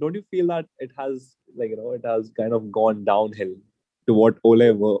 Dhruv, don't you feel that it has it has kind of gone downhill to what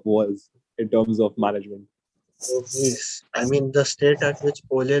Ole was in terms of management? Oh, please. I mean, the state at which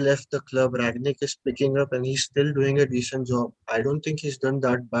Ole left the club, Ragnick is picking up and he's still doing a decent job. I don't think he's done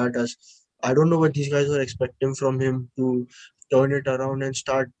that bad as I don't know what these guys were expecting from him to turn it around and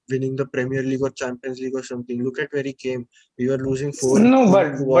start winning the Premier League or Champions League or something. Look at where he came. We were losing 4-2 No, to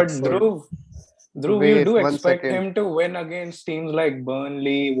but Watford. Dhruv, you Wait do one expect second. him to win against teams like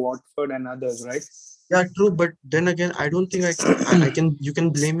Burnley, Watford, and others, right? Yeah, true, but then again, I don't think I can you can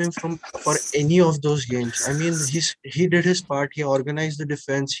blame him for any of those games. I mean, he did his part. He organized the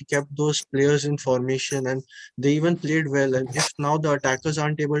defense. He kept those players in formation, and they even played well. And if now the attackers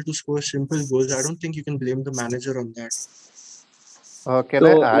aren't able to score simple goals, I don't think you can blame the manager on that. Can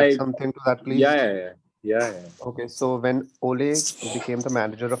I So add something to that, please? yeah. Okay, so when Ole became the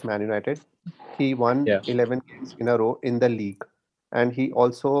manager of Man United, he won Yeah. 11 games in a row in the league, and he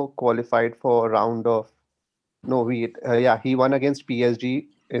also qualified for round of no, he won against PSG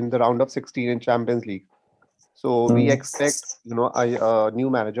in the round of 16 in Champions League. So we expect a new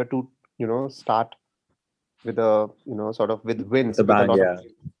manager to start with a sort of with With wins a with a bang, lot of yeah.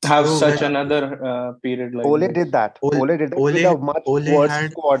 Have Bro, such when another period like Ole this. did that. Ole Ole did it with Ole a much Ole worse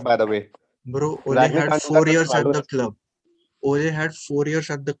had squad, by the way. Ole Ragnick had can't do that four when years at Ronaldo the has three. club. Ole had 4 years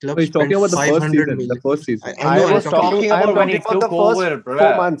at the So club, he's talking spent about the first 500 season. The million. first season. I know. Just talking I am about when talking he about the took first over,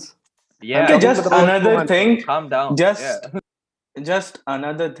 4 months. I'm Yeah. Okay, talking about just the first another 4 months. thing. Calm down. Just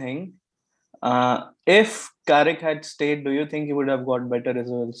another thing. If Carrick had stayed, do you think he would have got better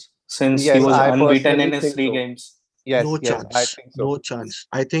results since he Yes, was I unbeaten personally in his think three so. games? No Yes, I chance. think so. No chance.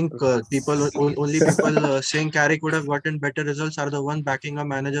 I think only people saying Carrick would have gotten better results are the one backing a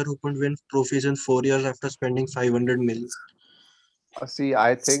manager who could win trophies in 4 years after spending 500 million. See,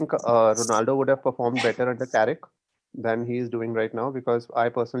 I think Ronaldo would have performed better under Carrick than he is doing right now because I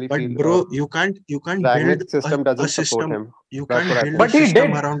personally But feel bro, you can't build Ragnick's system a doesn't support system. him. You That's can't what I build a think. But he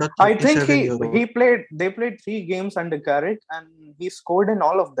system did. around a I think 37-year-old. they played three games under Carrick and he scored in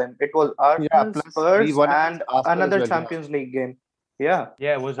all of them. It was Yeah, Arsenal, plus we Spurs, won against and Arsenal as another well. Yeah, Champions League game. Yeah,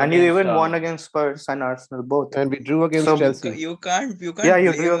 Yeah, it was and you against even won against Spurs and Arsenal both. and we drew against So Chelsea. You yeah, can't you blame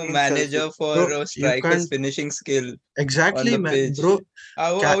drew a against Chelsea. manager for Bro, a you striker's can't finishing skill on exactly, the man. pitch. Bro,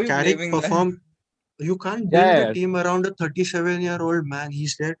 How are you Carrick blaming that? performed. You can't build a Yeah. team around a 37-year-old man.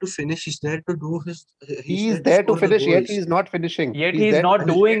 He's there to finish. He's there to do his. He's He's there to there to score the finish, yet goals. he's not finishing. Yet He's he's there to not And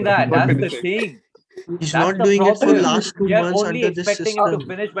finish, doing yet he's that. not That's the finishing. thing. he's That's not the doing it for problem. last 2 We are months only under this expecting him to system.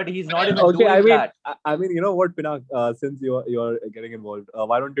 finish, but he's not even Okay, doing that. I mean, you know what, Pinak, since you're getting involved,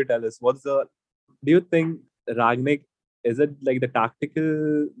 why don't you tell us do you think Ragnick, is it like the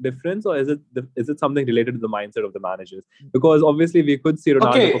tactical difference or is it something related to the mindset of the managers? Because obviously we could see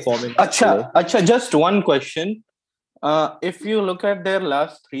Ronaldo Okay, performing at Chile. Acha, just one question. If you look at their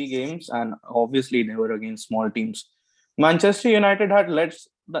last three games, and obviously they were against small teams, Manchester United had less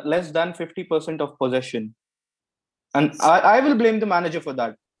less than 50% of possession. And I will blame the manager for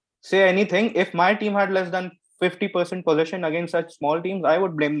that. Say anything. If my team had less than 50% possession against such small teams, I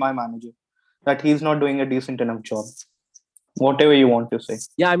would blame my manager that he's not doing a decent enough job. Whatever you want to say.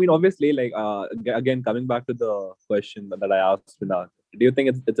 Yeah, I mean, obviously, like again, coming back to the question that I asked Vinod, do you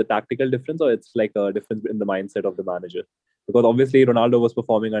think it's a tactical difference or it's like a difference in the mindset of the manager? Because obviously, Ronaldo was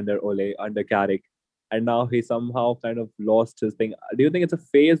performing under Ole, under Carrick, and now he somehow kind of lost his thing. Do you think it's a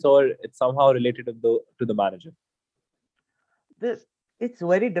phase or it's somehow related to the manager? This it's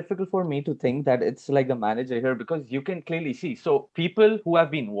very difficult for me to think that it's like the manager here because you can clearly see. So people who have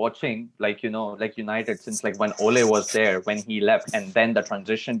been watching, like like United since like when Ole was there, when he left, and then the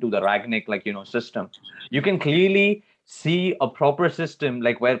transition to the Ragnick system, you can clearly see a proper system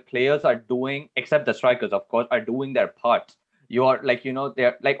like where players are doing, except the strikers, of course, are doing their parts. You are like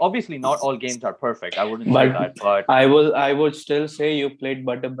they're like obviously not all games are perfect. I wouldn't say that, but I would still say you played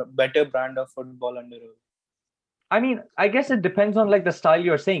better brand of football under Ole. I mean, I guess it depends on like the style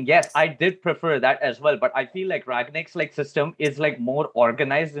you're saying. Yes, I did prefer that as well, but I feel like Ragnick's like system is like more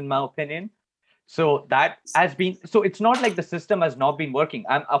organized in my opinion. So that has been so it's not like the system has not been working.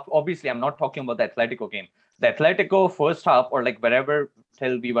 Obviously I'm not talking about the Atletico game. The Atletico first half or like wherever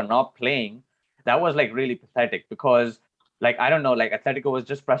till we were not playing, that was like really pathetic because like I don't know, like Atletico was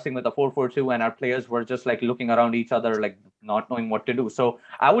just pressing with a 4-4-2 and our players were just like looking around each other, like not knowing what to do. So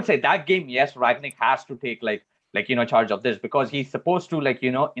I would say that game, yes, Ragnick has to take like charge of this because he's supposed to like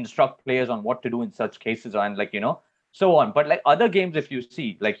instruct players on what to do in such cases and like so on. But like other games, if you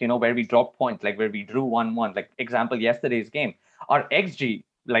see like where we dropped points, like where we drew 1-1, like example yesterday's game, our XG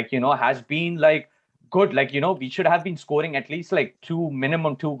like has been like good. Like we should have been scoring at least like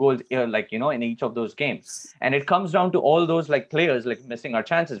minimum two goals like in each of those games. And it comes down to all those like players like missing our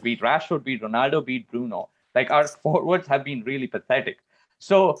chances. Beat Rashford, beat Ronaldo, beat Bruno. Like our forwards have been really pathetic.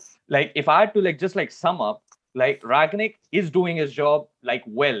 So like if I had to like just like sum up, like Ragnick is doing his job like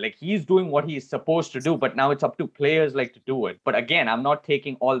well, like he's doing what he's supposed to do, but now it's up to players like to do it. But again, I'm not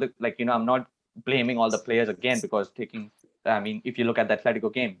taking all the like I'm not blaming all the players again because I mean, if you look at the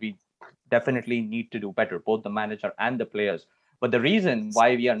Atletico game, we definitely need to do better, both the manager and the players. But the reason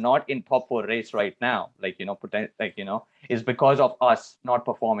why we are not in top four race right now, like is because of us not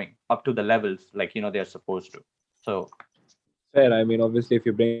performing up to the levels like they're supposed to. So fair. I mean, obviously, if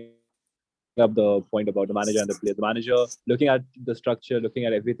you bring up the point about the manager and the players, the manager looking at the structure, looking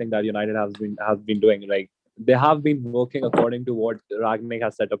at everything that United has been doing, like they have been working according to what Ragnick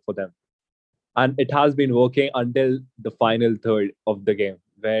has set up for them, and it has been working until the final third of the game,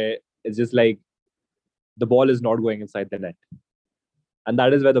 where it's just like the ball is not going inside the net, and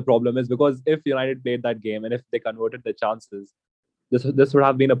that is where the problem is. Because if United played that game and if they converted the chances, this would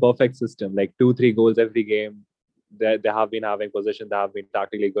have been a perfect system, like 2-3 goals every game. They have been having possession, they have been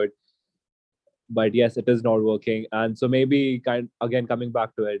tactically good, but yes, it is not working. And so maybe again coming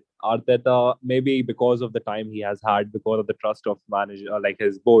back to it, Arteta, maybe because of the time he has had, because of the trust of manager, like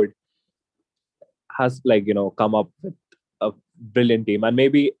his board, has like come up with a brilliant team. And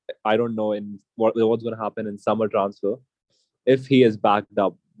maybe I don't know in what's going to happen in summer transfer if he is backed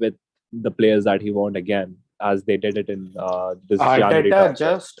up with the players that he want again, as they did it in this January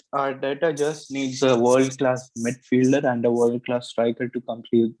transfer. Arteta just needs a world class midfielder and a world class striker to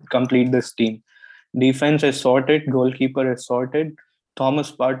complete this team. Defense is sorted, goalkeeper is sorted.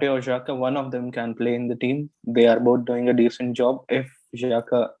 Thomas Partey or Xhaka, one of them can play in the team. They are both doing a decent job. If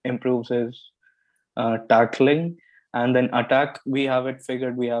Xhaka improves his tackling, and then attack, we have it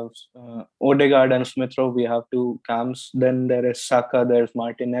figured. We have Odegaard and Smith Rowe. We have two camps. Then there is Saka. There's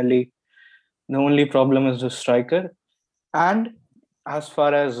Martinelli. The only problem is the striker. And as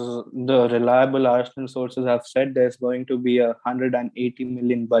far as the reliable Arsenal sources have said, there's going to be a 180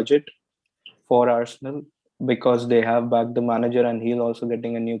 million budget for Arsenal because they have backed the manager and he's also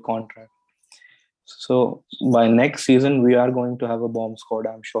getting a new contract. So by next season, we are going to have a bomb squad.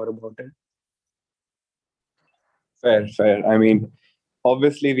 I'm sure about it. Fair. I mean,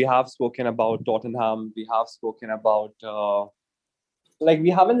 obviously, we have spoken about Tottenham. We have spoken about we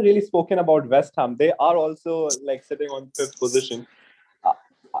haven't really spoken about West Ham. They are also like sitting on fifth position.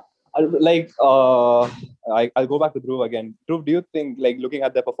 I'll go back to Dhruv again. Dhruv, do you think, like looking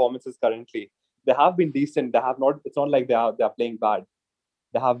at their performances currently, they have been decent? They have not. It's not like they are playing bad.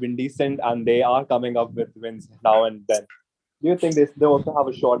 They have been decent, and they are coming up with wins now and then. Do you think they also have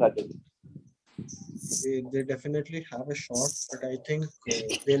a shot at it? They definitely have a shot, but I think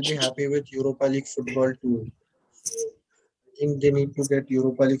they'll be happy with Europa League football too. So I think they need to get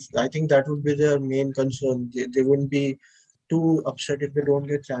Europa League. I think that would be their main concern. They wouldn't be too upset if they don't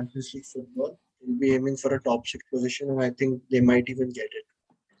get Champions League football. They'll be aiming for a top six position, and I think they might even get it.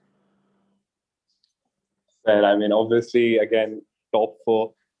 Well, I mean, obviously, again, top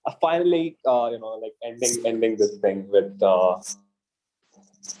four. Finally, like ending this thing with or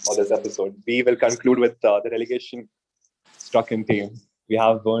this episode. We will conclude with the relegation struck-in team. We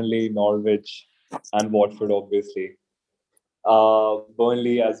have Burnley, Norwich, and Watford, obviously.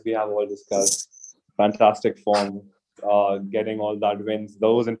 Burnley, as we have all discussed, fantastic form, getting all that wins,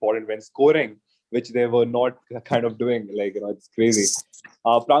 those important wins, scoring, which they were not kind of doing. Like, it's crazy.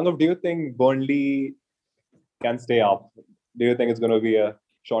 Prangav, do you think Burnley can stay up? Do you think it's going to be a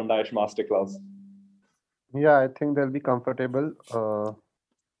Sean Dyche masterclass? Yeah, I think they'll be comfortable.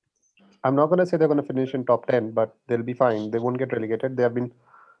 I'm not going to say they're going to finish in top 10, but they'll be fine. They won't get relegated. They have been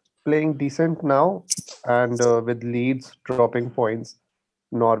playing decent now, and with Leeds dropping points,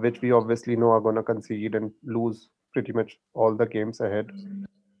 Norwich, we obviously know are going to concede and lose pretty much all the games ahead.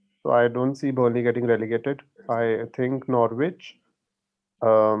 So I don't see Burnley getting relegated. I think Norwich,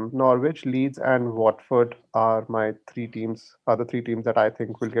 Leeds, and Watford are my three teams. Are the three teams that I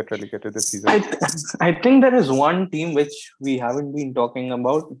think will get relegated this season. I think there is one team which we haven't been talking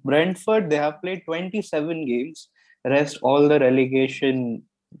about. Brentford, they have played 27 games. Rest all the relegation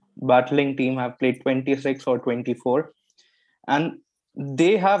battling team have played 26 or 24. And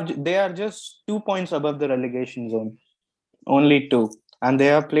they are just 2 points above the relegation zone. Only two. And they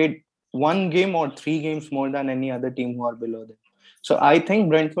have played one game or three games more than any other team who are below them. So I think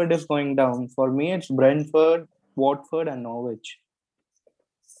Brentford is going down. For me, it's Brentford, Watford, and Norwich.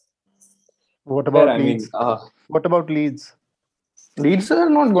 What Fair, about I mean, Leeds? What about Leeds? Leeds are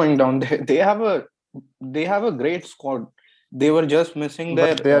not going down. They have a great squad. They were just missing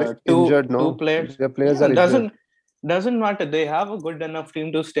their But they are two injured, no? players. Their players Yeah, are injured. doesn't matter. They have a good enough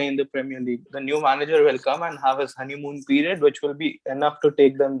team to stay in the Premier League. The new manager will come and have his honeymoon period, which will be enough to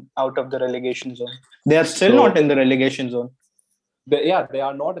take them out of the relegation zone. They are still not in the relegation zone. They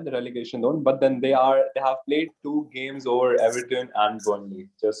are not in the relegation zone, but then they have played two games over Everton and Burnley,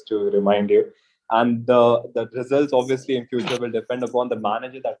 just to remind you. And the results obviously in future will depend upon the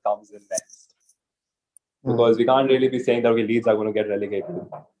manager that comes in next. Because we can't really be saying that Leeds are going to get relegated.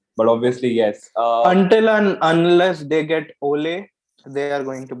 But obviously, yes. Until and unless they get Ole, they are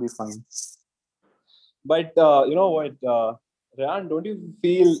going to be fine. But you know what, Rayan, don't you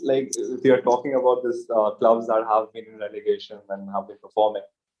feel like if you're talking about this clubs that have been in relegation and have been performing,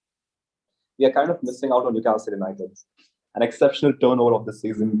 we are kind of missing out on Newcastle United. An exceptional turnover of the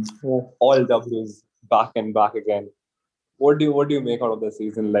season, all W's back and back again. What do you make out of the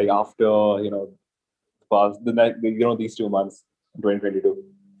season like after these 2 months, 2022?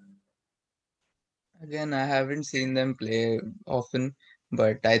 Again, I haven't seen them play often,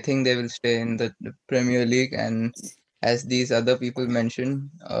 but I think they will stay in the Premier League. And as these other people mentioned,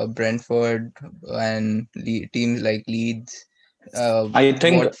 Brentford and teams like Leeds, I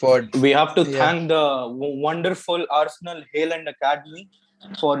think Watford. we have to Yeah. thank the wonderful Arsenal Haaland Academy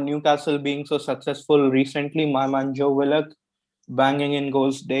for Newcastle being so successful recently. My man Joe Willock banging in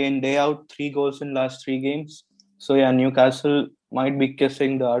goals day in, day out, 3 goals in last 3 games. So yeah, Newcastle might be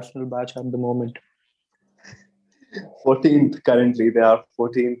kissing the Arsenal badge at the moment. 14th currently. They are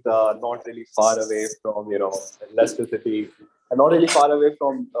 14th, not really far away from Leicester City, and not really far away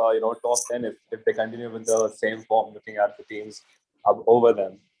from top 10 if they continue with the same form. Looking at the teams up over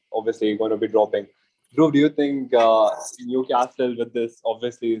them, obviously going to be dropping. Dhruv, do you think Newcastle with this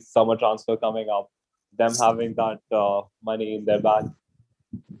obviously summer transfer coming up, them having that money in their bag,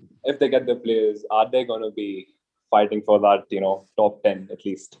 if they get the players, are they going to be fighting for that top 10 at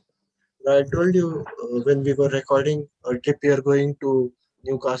least? I told you when we were recording Trippier going to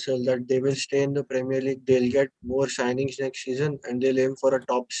Newcastle that they will stay in the Premier League. They'll get more signings next season and they'll aim for a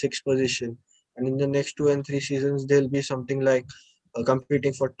top 6 position. And in the next 2 and 3 seasons, they'll be something like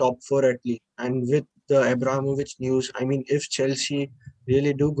competing for top 4 at least. And with the Abramovich news, I mean, if Chelsea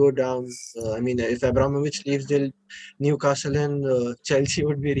really do go down, if Abramovich leaves, Newcastle and Chelsea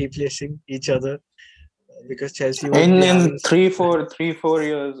would be replacing each other because Chelsea would be In having 3-4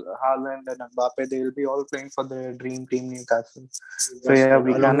 years, Haaland and Mbappe, they will be all playing for their dream team Newcastle. So yeah,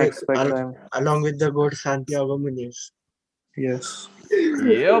 we can expect them. Along with the goat Santiago Munoz. Yes.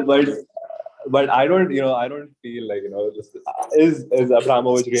 Yep. But I don't feel like is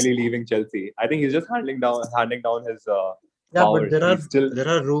Abramovich really leaving Chelsea? I think he's just handing down his powers. But there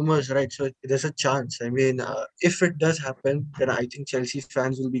are rumors, right? So there's a chance. I mean, if it does happen, then I think Chelsea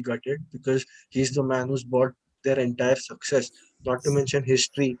fans will be gutted because he's the man who's brought their entire success. Not to mention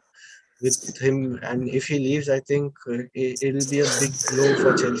history with him, and if he leaves, I think it'll be a big blow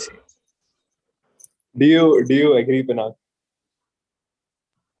for Chelsea. Do you agree, Pinak?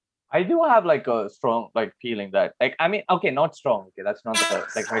 I do have like a strong feeling that okay, not strong. Okay, that's not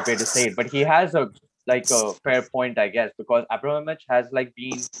the right way to say it. But he has a like a fair point, I guess, because Abramovich has like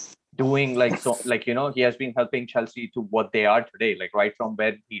been doing like so, like he has been helping Chelsea to what they are today, like right from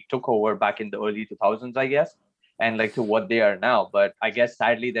when he took over back in the early 2000s, I guess, and like to what they are now. But I guess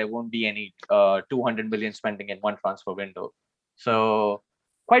sadly there won't be any 200 million spending in one transfer window. So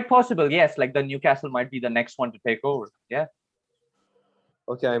quite possible, yes, like the Newcastle might be the next one to take over. Yeah.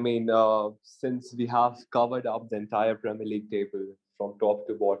 Okay, I mean, since we have covered up the entire Premier League table from top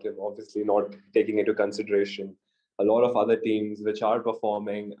to bottom, obviously not taking into consideration a lot of other teams which are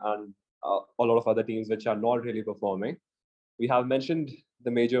performing and a lot of other teams which are not really performing. We have mentioned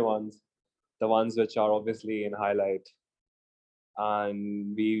the major ones, the ones which are obviously in highlight.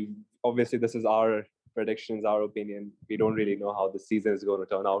 And we obviously, this is our predictions, our opinion. We don't really know how the season is going to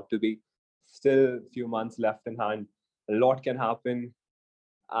turn out to be. Still, a few months left in hand. A lot can happen.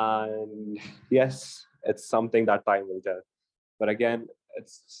 And yes, it's something that time will tell. But again,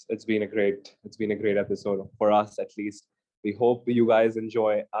 it's been a great episode for us, at least. We hope you guys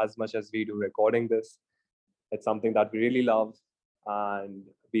enjoy as much as we do recording this. It's something that we really love, and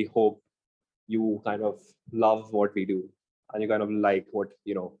we hope you kind of love what we do and you kind of like what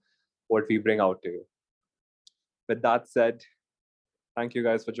we bring out to you. With that said, thank you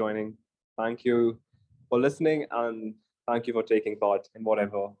guys for joining. Thank you for listening, and thank you for taking part in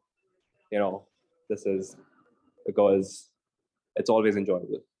whatever this is, because it's always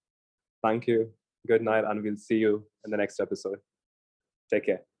enjoyable. Thank you. Good night, and we'll see you in the next episode. Take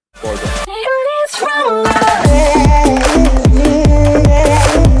care. Bye.